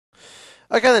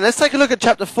Okay then, let's take a look at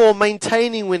Chapter 4,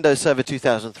 Maintaining Windows Server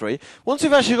 2003. Once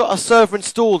we've actually got our server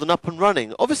installed and up and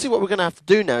running, obviously what we're going to have to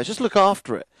do now is just look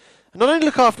after it. And not only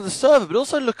look after the server, but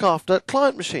also look after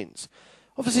client machines.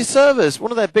 Obviously servers,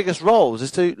 one of their biggest roles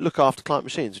is to look after client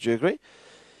machines, would you agree?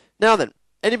 Now then,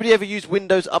 anybody ever used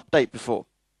Windows Update before?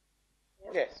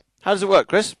 Yes. How does it work,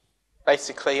 Chris?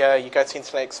 Basically, you go to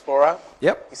Internet Explorer.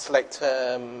 Yep. You select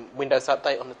Windows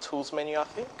Update on the Tools menu, I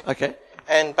think. Okay.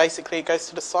 And basically it goes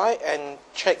to the site and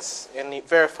checks and it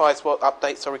verifies what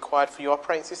updates are required for your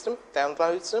operating system,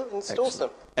 downloads them, and installs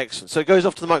them. Excellent. So it goes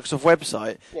off to the Microsoft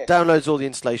website, Yes. downloads all the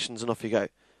installations, and off you go.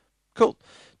 Cool.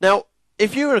 Now,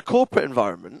 if you were in a corporate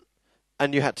environment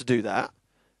and you had to do that,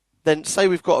 then say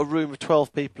we've got a room of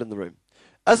 12 people in the room.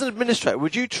 As an administrator,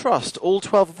 would you trust all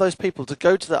 12 of those people to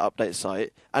go to that update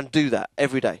site and do that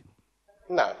every day?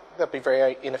 No, that'd be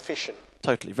very inefficient.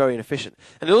 Totally, very inefficient.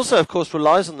 And it also, of course,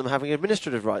 relies on them having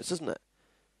administrative rights, doesn't it?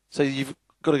 So you've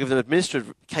got to give them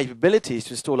administrative capabilities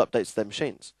to install updates to their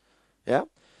machines. Yeah?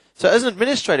 So as an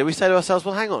administrator, we say to ourselves,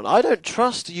 well, hang on, I don't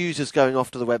trust users going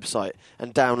off to the website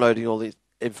and downloading all the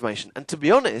information. And to be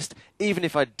honest, even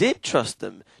if I did trust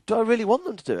them, do I really want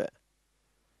them to do it?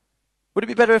 Would it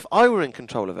be better if I were in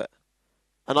control of it?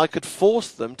 And I could force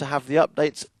them to have the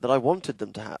updates that I wanted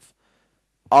them to have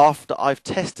after I've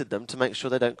tested them to make sure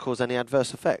they don't cause any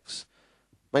adverse effects.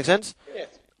 Make sense?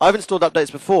 Yes. I've installed updates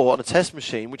before on a test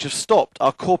machine which have stopped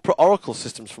our corporate Oracle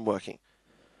systems from working.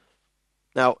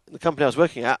 Now, the company I was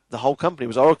working at, the whole company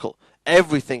was Oracle.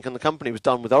 Everything in the company was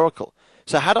done with Oracle.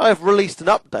 So had I have released an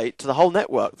update to the whole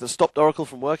network that stopped Oracle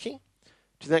from working,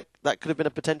 do you think that could have been a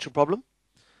potential problem?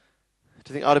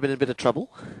 Do you think I'd have been in a bit of trouble?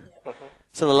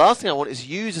 So the last thing I want is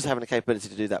users having the capability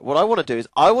to do that. What I want to do is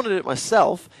I want to do it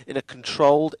myself in a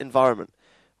controlled environment.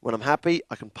 When I'm happy,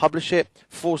 I can publish it,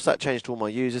 force that change to all my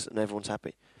users, and everyone's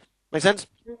happy. Make sense?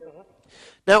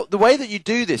 Now, the way that you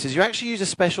do this is you actually use a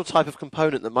special type of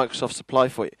component that Microsoft supply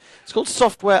for you. It's called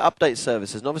Software Update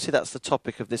Services, and obviously that's the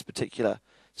topic of this particular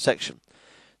section.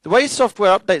 The way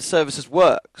Software Update Services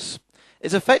works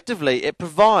is effectively it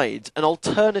provides an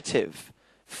alternative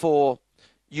for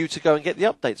you to go and get the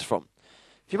updates from.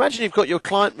 If you imagine you've got your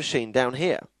client machine down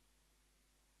here,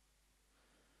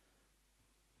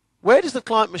 where does the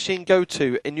client machine go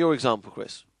to in your example,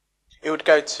 Chris? It would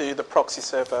go to the proxy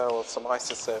server or some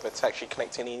ISA server to actually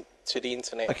connect to the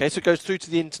internet. Okay, so it goes through to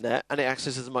the internet and it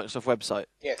accesses the Microsoft website.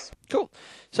 Yes. Cool.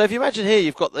 So if you imagine here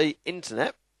you've got the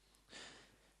internet,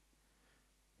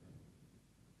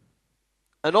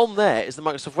 and on there is the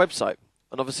Microsoft website.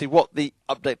 And obviously what the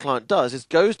update client does is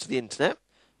goes to the internet,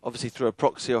 obviously through a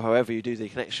proxy or however you do the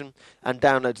connection, and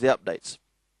downloads the updates.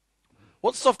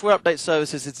 What Software Update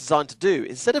Services is designed to do,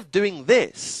 instead of doing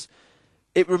this,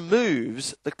 it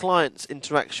removes the client's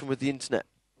interaction with the internet.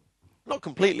 Not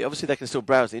completely, obviously they can still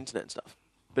browse the internet and stuff,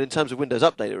 but in terms of Windows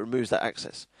Update, it removes that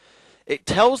access. It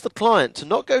tells the client to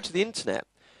not go to the internet,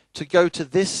 to go to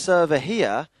this server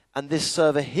here, and this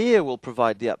server here will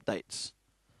provide the updates.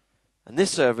 And this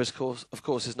server, of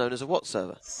course, is known as a what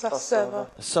server? SUS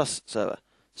server. A SUS server.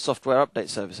 Software Update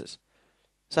Services.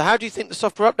 So how do you think the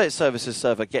Software Update Services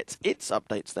server gets its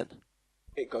updates then?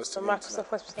 It goes to The the Microsoft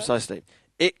internet. website. Precisely.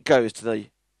 It goes to the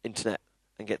internet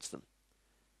and gets them.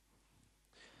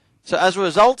 So as a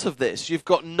result of this, you've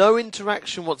got no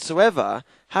interaction whatsoever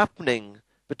happening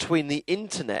between the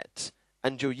internet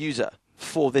and your user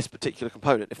for this particular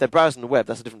component. If they're browsing the web,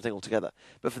 that's a different thing altogether.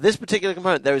 But for this particular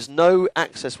component, there is no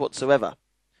access whatsoever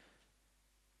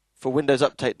for Windows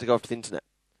Update to go off to the internet.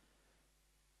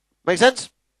 Make sense?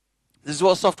 This is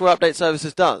what Software Update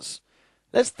Services does.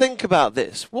 Let's think about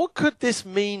this. What could this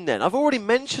mean then? I've already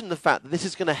mentioned the fact that this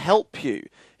is going to help you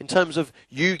in terms of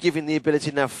you giving the ability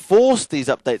to now force these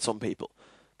updates on people.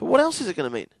 But what else is it going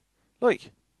to mean? Look.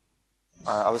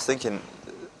 I was thinking,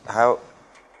 how...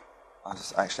 I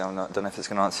don't know if it's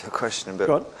going to answer your question, but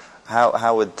Go on.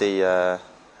 how would does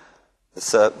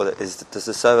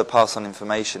the server pass on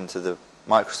information to the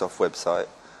Microsoft website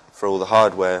for all the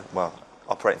hardware,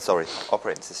 operating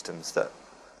systems that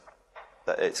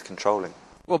it's controlling?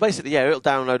 Well, basically, yeah, it'll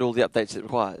download all the updates it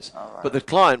requires. Oh, right. But the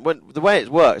client, the way it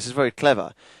works is very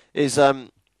clever. Is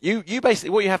you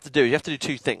basically what you have to do? You have to do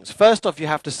two things. First off, you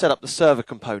have to set up the server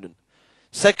component.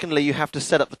 Secondly, you have to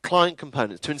set up the client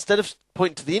components. To instead of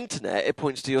point to the internet, it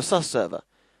points to your SUS server.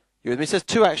 You with me? It says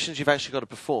two actions you've actually got to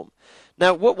perform.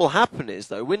 Now, what will happen is,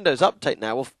 though, Windows Update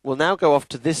now will now go off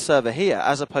to this server here,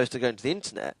 as opposed to going to the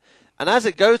internet. And as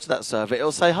it goes to that server,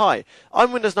 it'll say, "Hi,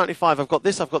 I'm Windows 95. I've got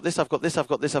this. I've got this. I've got this. I've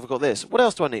got this. I've got this. What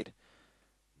else do I need?"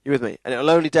 You with me? And it'll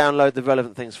only download the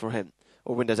relevant things for him,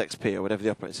 or Windows XP, or whatever the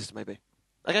operating system may be.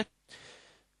 Okay.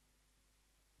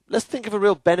 let's think of a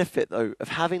real benefit, though, of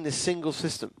having this single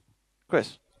system.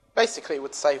 Chris? Basically, it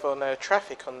would save on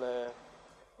traffic on the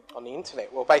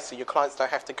internet. Well, basically, your clients don't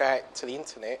have to go out to the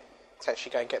internet to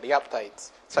actually go and get the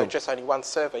updates. So Cool. just only one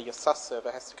server, your SUS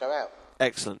server, has to go out.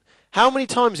 Excellent. How many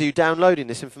times are you downloading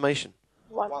this information?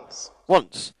 Once.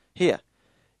 Once. Here.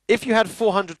 If you had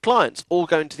 400 clients all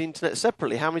going to the internet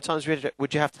separately, how many times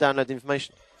would you have to download the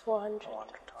information? 400.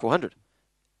 400.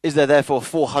 Is there therefore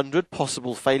 400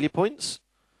 possible failure points?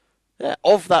 Yeah.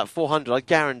 Of that 400, I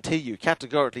guarantee you,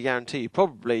 categorically guarantee you,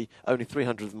 probably only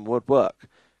 300 of them would work,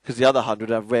 because the other 100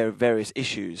 have various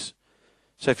issues.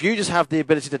 So if you just have the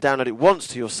ability to download it once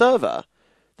to your server,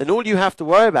 then all you have to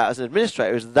worry about as an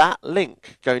administrator is that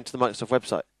link going to the Microsoft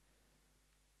website.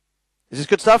 Is this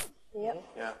good stuff? Yep.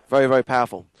 Yeah. Very, very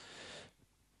powerful.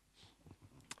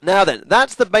 Now then,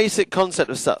 that's the basic concept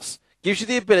of SUS. Gives you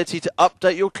the ability to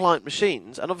update your client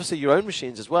machines, and obviously your own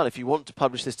machines as well, if you want to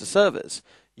publish this to servers,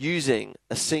 using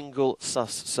a single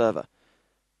SUS server.